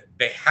with it.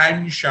 They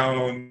hadn't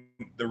shown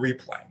the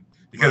replay.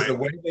 Because the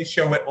way they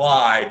show it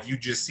live, you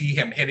just see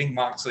him hitting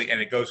Moxley and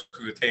it goes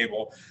through the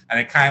table. And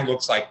it kind of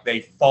looks like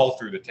they fall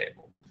through the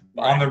table.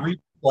 But on the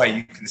replay,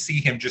 you can see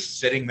him just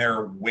sitting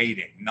there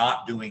waiting,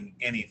 not doing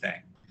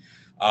anything.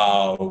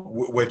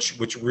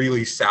 Which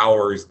really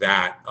sours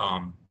that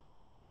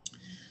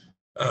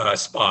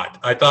spot.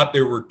 I thought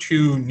there were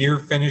 2 near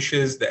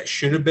finishes that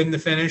should have been the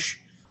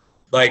finish.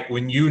 Like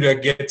when Yuta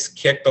gets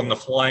kicked on the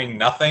flying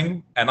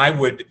nothing, and I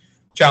would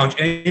challenge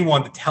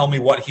anyone to tell me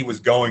what he was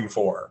going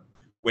for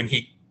when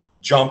he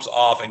jumps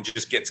off and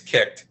just gets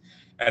kicked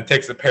and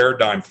takes the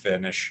paradigm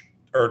finish.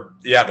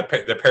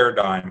 The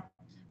paradigm.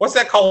 What's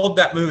that called,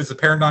 that move? Is the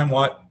paradigm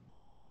what?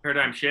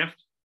 Paradigm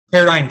shift?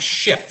 Paradigm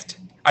shift.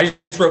 I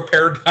just wrote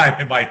paradigm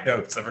in my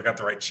notes. I forgot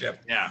to write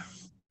shift. Yeah.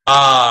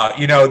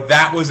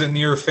 That was a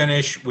near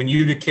finish. When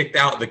Yuta kicked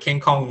out the King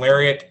Kong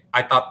Lariat,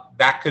 I thought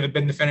that could have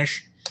been the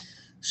finish.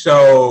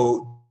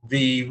 So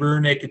the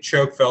rear naked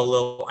choke felt a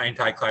little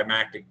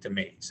anticlimactic to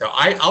me. So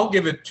I'll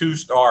give it 2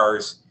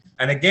 stars.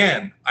 And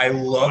again, I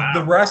love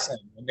the wrestling.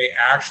 When they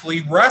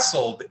actually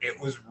wrestled, it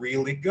was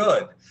really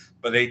good.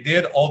 But they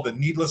did all the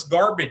needless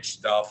garbage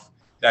stuff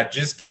that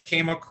just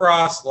came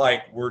across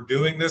like, we're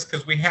doing this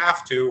because we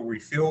have to. We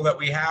feel that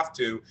we have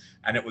to.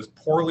 And it was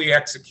poorly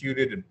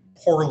executed and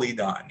poorly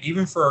done,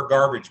 even for a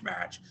garbage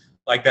match,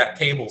 like that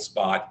table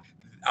spot.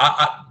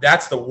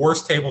 That's the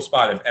worst table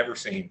spot I've ever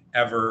seen,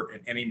 ever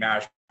in any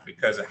match,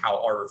 because of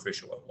how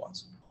artificial it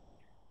was.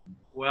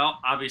 Well,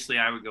 obviously,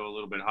 I would go a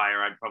little bit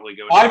higher. I'd probably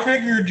go. I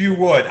figured you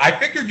would. I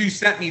figured you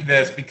sent me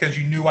this because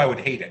you knew I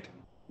would hate it.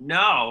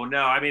 No.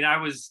 I mean, I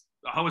was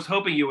I was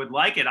hoping you would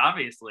like it.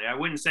 Obviously, I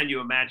wouldn't send you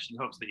a match in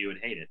hopes that you would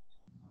hate it.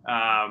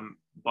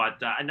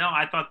 But no,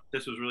 I thought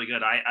this was really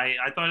good.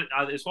 I thought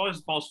as far as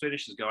false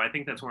finishes go, I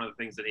think that's one of the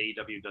things that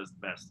AEW does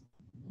the best.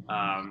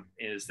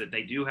 Is that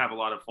they do have a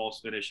lot of false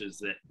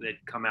finishes that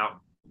come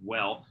out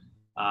well.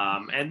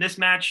 And this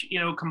match,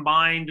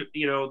 combined,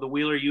 the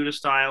Wheeler Yuta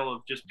style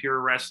of just pure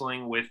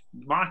wrestling with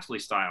Moxley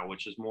style,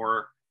 which is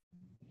more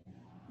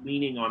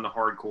leaning on the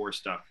hardcore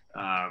stuff.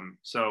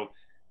 So,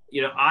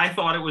 I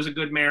thought it was a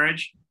good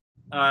marriage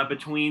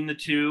between the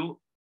two.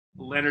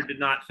 Leonard did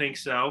not think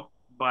so,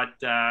 but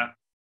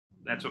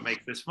that's what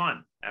makes this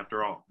fun,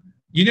 after all.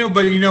 But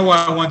what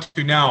I want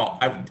to now?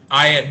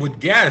 I would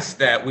guess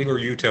that Wheeler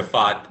Yuta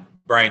fought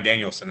Bryan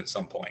Danielson at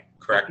some point,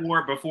 correct?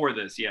 Before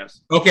this,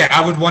 yes. Okay,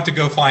 I would want to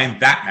go find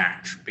that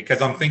match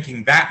because I'm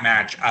thinking that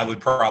match I would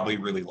probably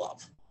really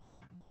love.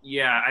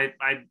 Yeah,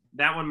 I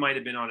that one might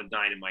have been on a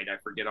Dynamite. I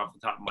forget off the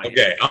top of my head.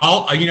 Okay,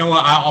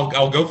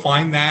 I'll go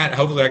find that.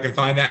 Hopefully I can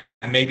find that,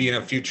 and maybe in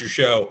a future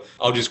show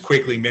I'll just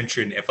quickly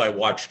mention if I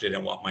watched it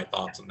and what my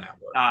thoughts on that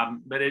were.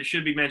 But it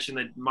should be mentioned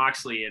that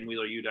Moxley and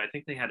Wheeler Yuta, I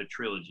think they had a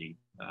trilogy.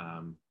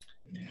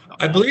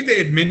 I believe they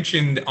had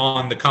mentioned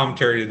on the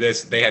commentary to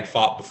this they had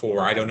fought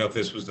before. I don't know if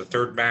this was the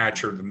third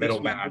match or the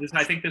middle match.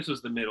 I think this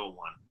was the middle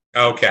one.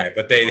 Okay,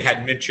 but they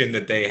had mentioned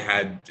that they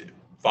had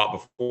fought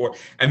before.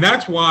 And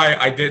that's why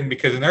I didn't,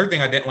 because another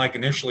thing I didn't like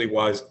initially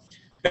was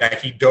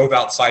that he dove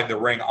outside the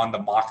ring on the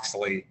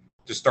Moxley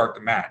to start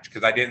the match,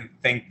 because I didn't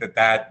think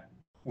that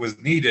was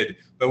needed.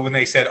 But when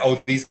they said,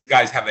 oh, these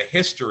guys have a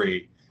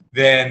history,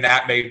 then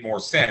that made more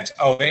sense.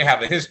 Oh, they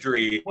have a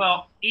history.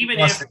 Well, even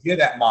if to get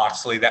at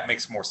Moxley, that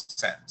makes more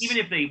sense. Even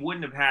if they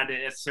wouldn't have had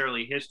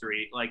necessarily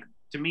history, like,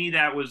 to me,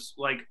 that was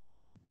like,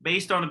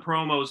 based on the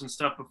promos and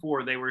stuff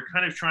before, they were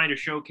kind of trying to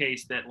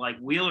showcase that, like,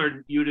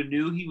 Wheeler Yuta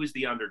knew he was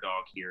the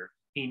underdog here.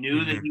 He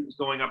knew that he was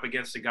going up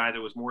against a guy that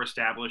was more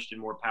established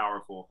and more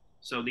powerful.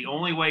 So the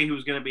only way he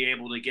was going to be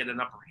able to get an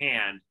upper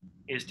hand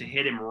is to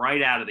hit him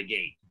right out of the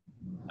gate,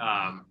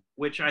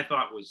 which I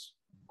thought was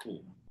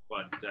cool.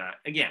 But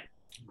again,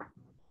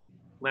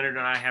 Leonard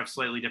and I have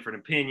slightly different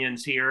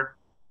opinions here.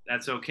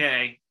 That's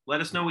okay. Let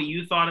us know what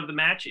you thought of the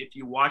match. If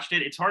you watched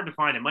it, it's hard to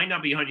find. It might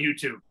not be on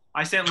YouTube.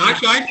 I found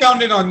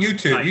it on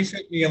YouTube. Right. You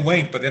sent me a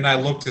link, but then I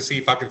looked to see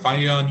if I could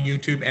find it on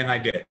YouTube, and I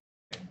did.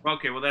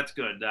 Okay, well, that's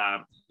good. Yeah.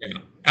 And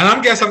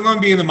I'm guessing I'm going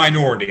to be in the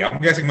minority.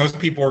 I'm guessing most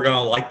people are going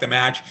to like the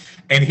match.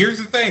 And here's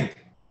the thing.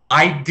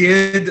 I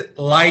did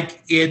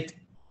like it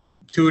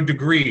to a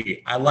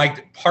degree. I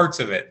liked parts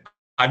of it.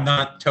 I'm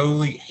not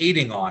totally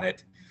hating on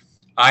it.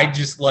 I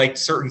just liked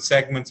certain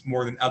segments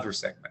more than other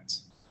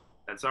segments.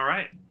 That's all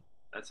right.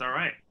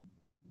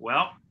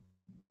 Well,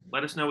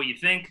 let us know what you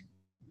think.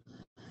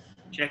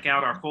 Check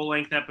out our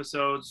full-length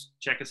episodes.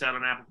 Check us out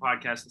on Apple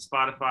Podcasts and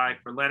Spotify.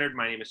 For Leonard,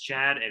 my name is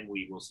Chad, and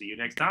we will see you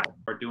next time.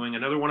 We're doing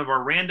another one of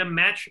our random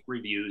match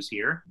reviews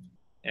here,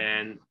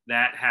 and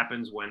that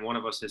happens when one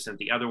of us has sent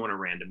the other one a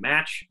random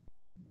match,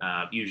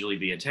 usually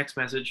via text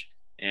message,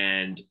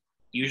 and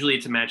usually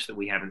it's a match that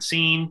we haven't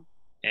seen,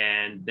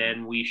 and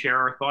then we share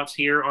our thoughts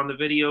here on the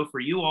video for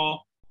you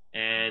all.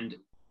 And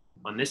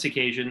on this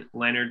occasion,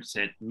 Leonard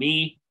sent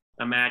me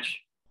a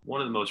match, one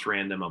of the most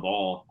random of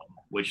all,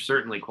 which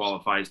certainly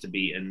qualifies to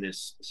be in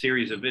this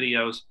series of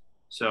videos.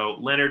 So,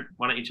 Leonard,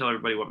 why don't you tell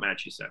everybody what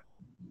match you sent?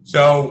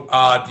 So,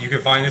 you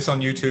can find this on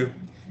YouTube.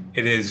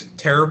 It is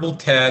Terrible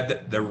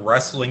Ted, the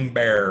Wrestling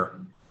Bear,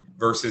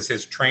 versus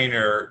his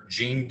trainer,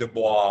 Gene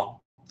Dubois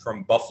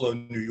from Buffalo,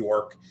 New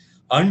York.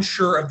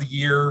 Unsure of the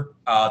year.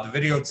 The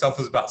video itself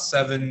is about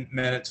 7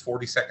 minutes,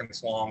 40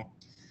 seconds long,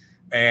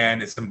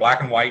 and it's in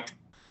black and white.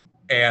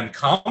 And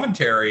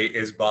commentary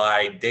is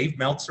by Dave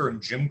Meltzer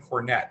and Jim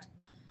Cornette.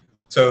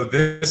 So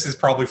this is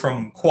probably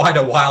from quite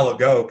a while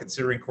ago,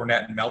 considering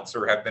Cornette and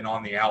Meltzer have been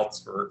on the outs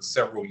for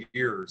several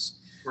years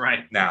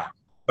now.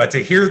 But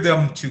to hear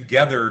them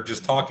together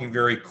just talking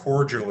very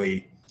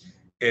cordially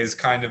is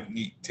kind of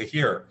neat to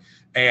hear.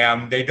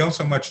 And they don't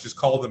so much just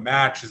call the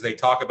match as they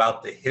talk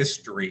about the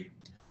history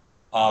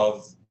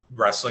of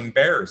wrestling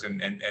bears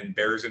and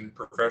bears in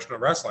professional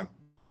wrestling.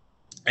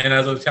 And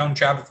as I was telling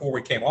Chad before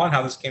we came on,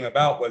 how this came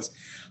about was,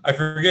 I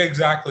forget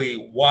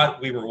exactly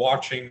what we were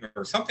watching,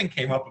 or something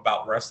came up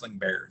about wrestling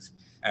bears.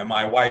 And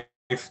my wife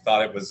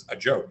thought it was a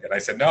joke. And I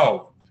said,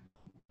 no,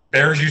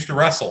 bears used to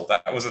wrestle.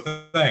 That was a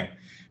thing.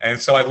 And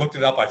so I looked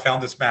it up. I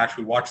found this match.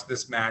 We watched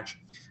this match.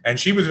 And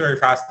she was very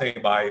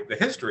fascinated by the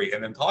history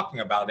and then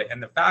talking about it.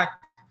 And the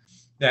fact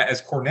that, as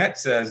Cornette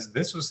says,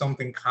 this was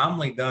something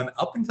commonly done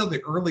up until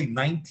the early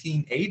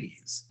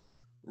 1980s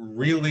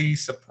really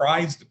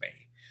surprised me.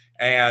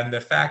 And the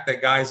fact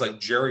that guys like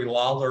Jerry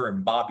Lawler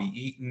and Bobby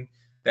Eaton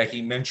that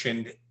he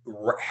mentioned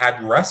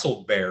had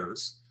wrestled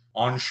bears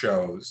on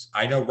shows.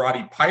 I know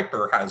Roddy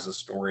Piper has a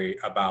story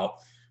about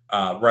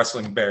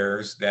wrestling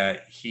bears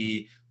that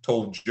he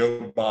told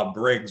Joe Bob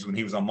Briggs when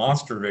he was on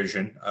Monster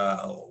Vision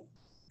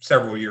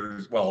several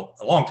years, well,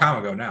 a long time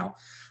ago now,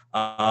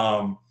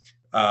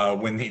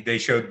 when they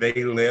showed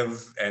They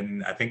Live,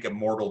 and I think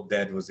Immortal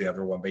Dead was the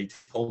other one, but he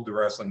told the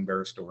wrestling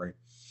bear story.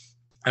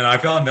 And I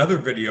found another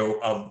video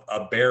of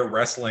a bear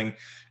wrestling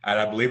at,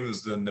 I believe it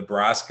was the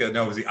Nebraska,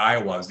 no, it was the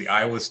Iowa. It was the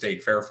Iowa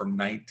State Fair from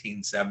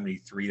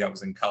 1973. That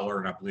was in color,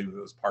 and I believe it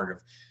was part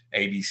of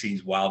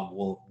ABC's Wild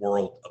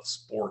World of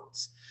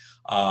Sports.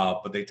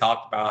 But they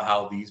talked about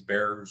how these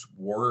bears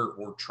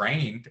were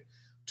trained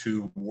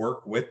to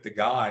work with the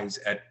guys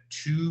at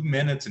 2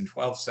 minutes and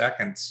 12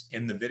 seconds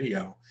in the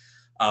video.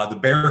 The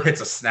bear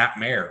hits a snap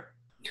mare,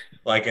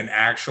 like an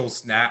actual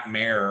snap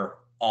mare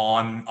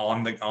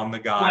on the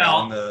guy.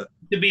 Well,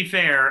 to be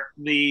fair,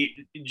 the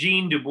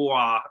Gene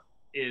Dubois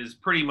is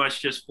pretty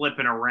much just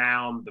flipping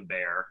around the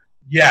bear.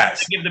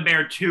 Yes. I give the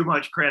bear too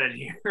much credit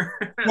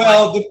here.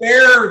 Well,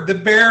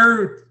 the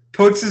bear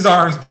puts his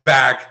arms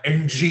back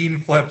and Gene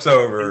flips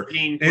over.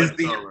 Gene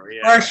flips over,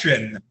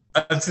 impression.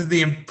 This is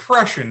the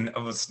impression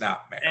of a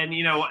snap mare. And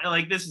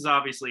like this is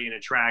obviously an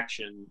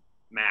attraction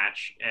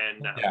match,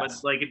 and but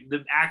like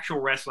the actual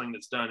wrestling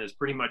that's done is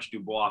pretty much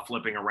Dubois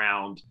flipping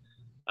around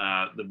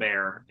the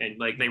bear, and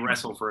like they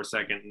wrestle for a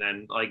second, and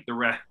then like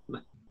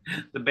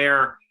the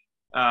bear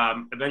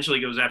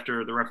eventually goes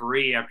after the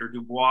referee after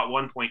Dubois at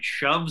one point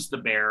shoves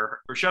the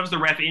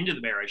ref into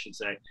the bear, I should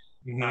say,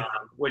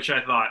 which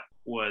I thought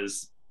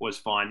was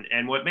fun.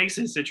 And what makes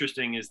this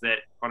interesting is that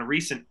on a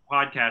recent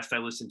podcast I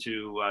listened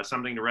to,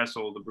 Something to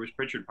Wrestle, the Bruce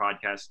Pritchard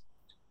podcast,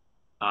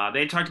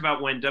 they talked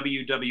about when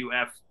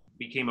WWF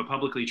became a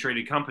publicly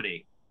traded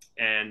company,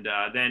 and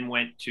then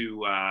went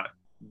to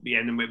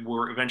and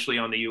were eventually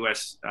on the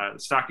U.S.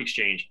 Stock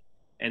Exchange,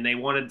 and they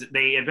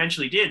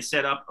eventually did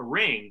set up a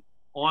ring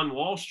on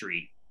Wall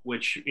Street,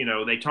 which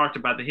they talked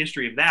about the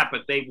history of that,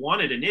 but Vince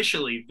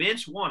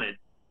wanted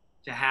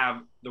to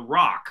have The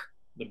Rock,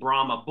 the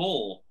Brahma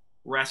Bull,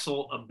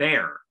 wrestle a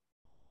bear.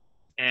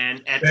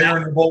 And at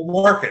in the bull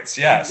markets,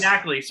 yes.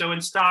 Exactly. So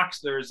in stocks,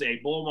 there's a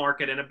bull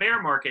market and a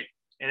bear market.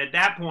 And at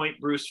that point,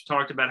 Bruce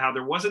talked about how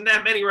there wasn't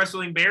that many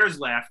wrestling bears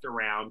left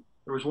around.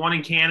 There was one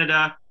in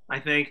Canada, I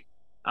think,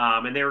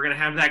 and they were going to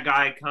have that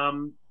guy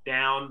come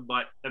down.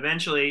 But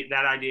eventually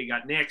that idea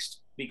got nixed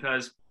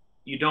because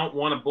you don't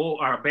want a bull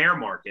or a bear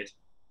market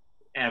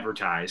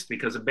advertised,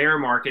 because a bear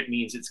market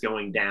means it's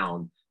going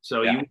down.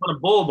 So you want a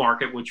bull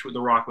market, which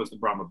The Rock was the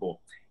Brahma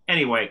Bull.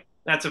 Anyway,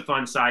 that's a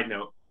fun side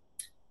note.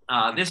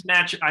 This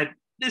match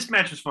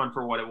was fun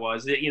for what it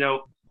was.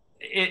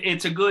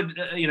 It's a good,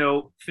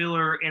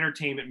 filler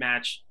entertainment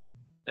match,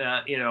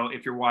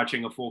 if you're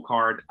watching a full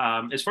card.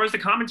 As far as the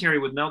commentary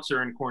with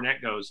Meltzer and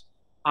Cornette goes,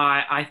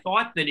 I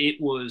thought that it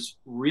was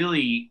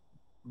really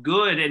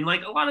good. And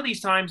like a lot of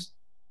these times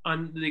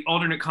on the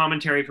alternate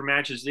commentary for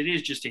matches, it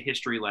is just a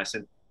history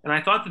lesson. And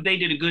I thought that they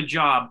did a good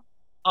job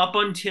up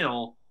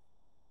until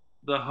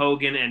the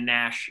Hogan and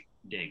Nash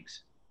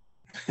digs.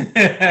 And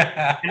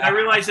I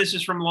realize this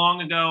is from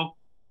long ago,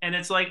 and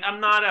it's like I'm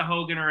not a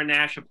Hogan or a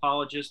Nash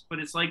apologist, but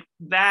it's like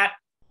that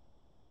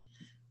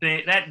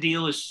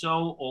deal is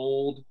so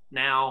old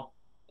now.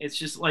 It's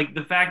just like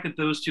the fact that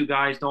those two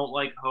guys don't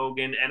like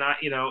Hogan, and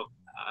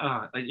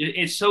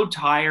it's so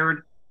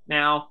tired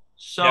now.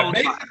 So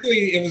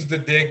basically, it was the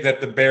dig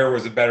that the Bear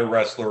was a better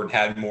wrestler and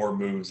had more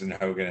moves than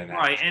Hogan and Nash.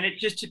 Right, and it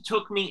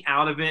took me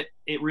out of it.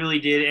 It really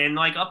did, and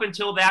like up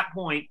until that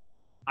point,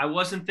 I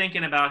wasn't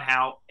thinking about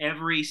how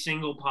every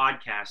single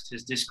podcast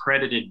has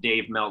discredited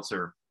Dave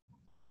Meltzer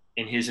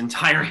in his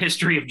entire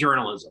history of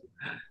journalism.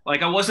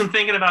 Like, I wasn't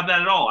thinking about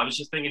that at all. I was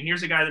just thinking,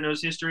 here's a guy that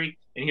knows history,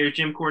 and here's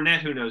Jim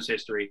Cornette who knows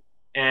history.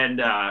 And,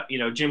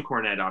 Jim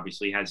Cornette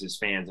obviously has his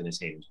fans and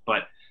his haters.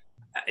 But,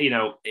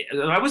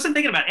 I wasn't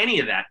thinking about any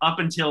of that up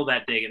until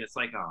that dig. And it's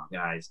like, oh,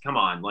 guys, come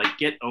on, like,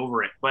 get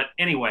over it. But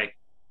anyway,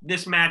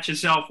 this match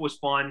itself was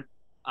fun.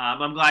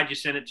 I'm glad you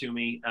sent it to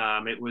me.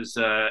 It was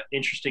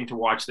interesting to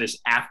watch this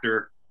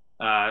after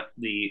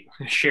the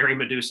Sherry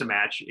Medusa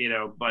match,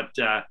 but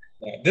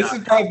this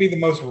would probably be the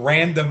most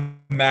random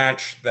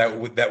match that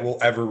we'll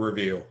ever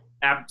review.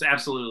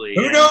 Absolutely.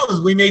 Who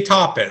knows? We may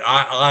top it.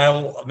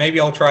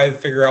 I'll try to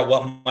figure out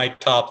what might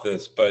top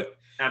this, but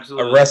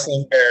absolutely. A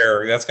wrestling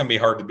bear, that's going to be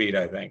hard to beat,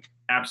 I think.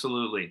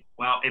 Absolutely.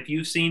 Well, if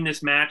you've seen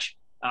this match,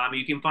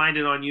 you can find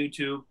it on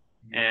YouTube,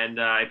 and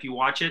if you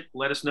watch it,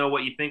 let us know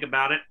what you think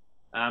about it.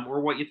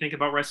 Or what you think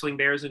about wrestling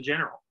bears in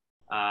general.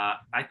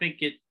 I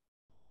think it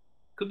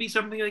could be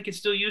something that gets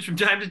still used from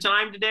time to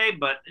time today,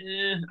 but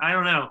I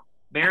don't know.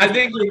 Bears are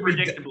really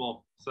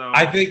predictable. So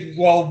I think,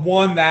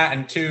 one, that,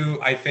 and two,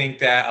 I think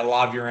that a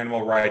lot of your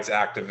animal rights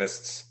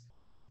activists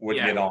would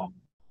get on.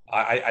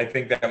 I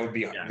think that would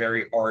be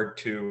very hard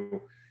to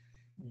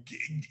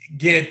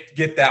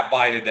get that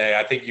by today.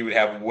 I think you would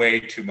have way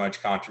too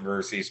much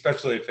controversy,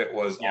 especially if it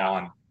was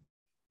on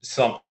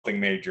something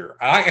major.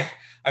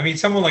 I mean,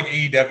 someone like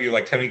AEW,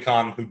 like Tony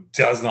Khan, who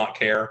does not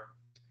care,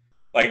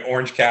 like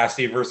Orange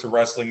Cassidy versus a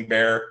wrestling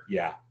bear,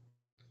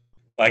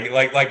 like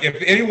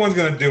if anyone's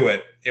gonna do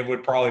it, it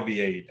would probably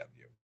be AEW.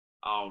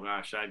 Oh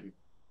gosh,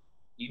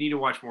 you need to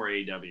watch more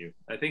AEW.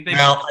 I think they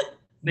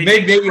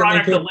take the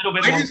product a little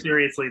bit more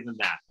seriously than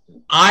that.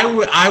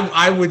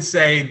 I would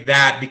say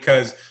that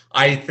because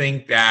I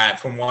think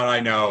that from what I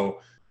know,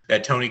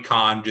 that Tony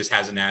Khan just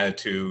has an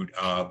attitude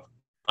of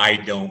I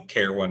don't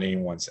care what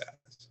anyone says.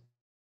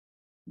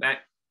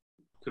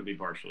 Could be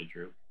partially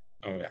true.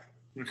 Oh yeah.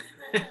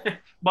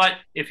 But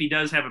if he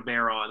does have a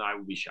bear on, I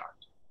will be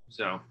shocked.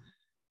 So,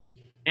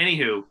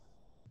 anywho,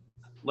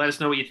 let us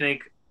know what you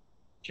think.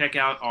 Check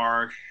out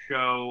our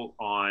show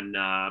on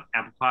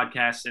Apple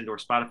Podcasts and or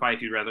Spotify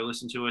if you'd rather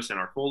listen to us, and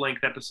our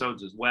full-length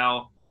episodes as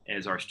well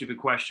as our stupid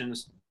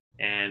questions.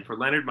 And for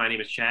Leonard, my name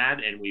is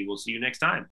Chad, and we will see you next time.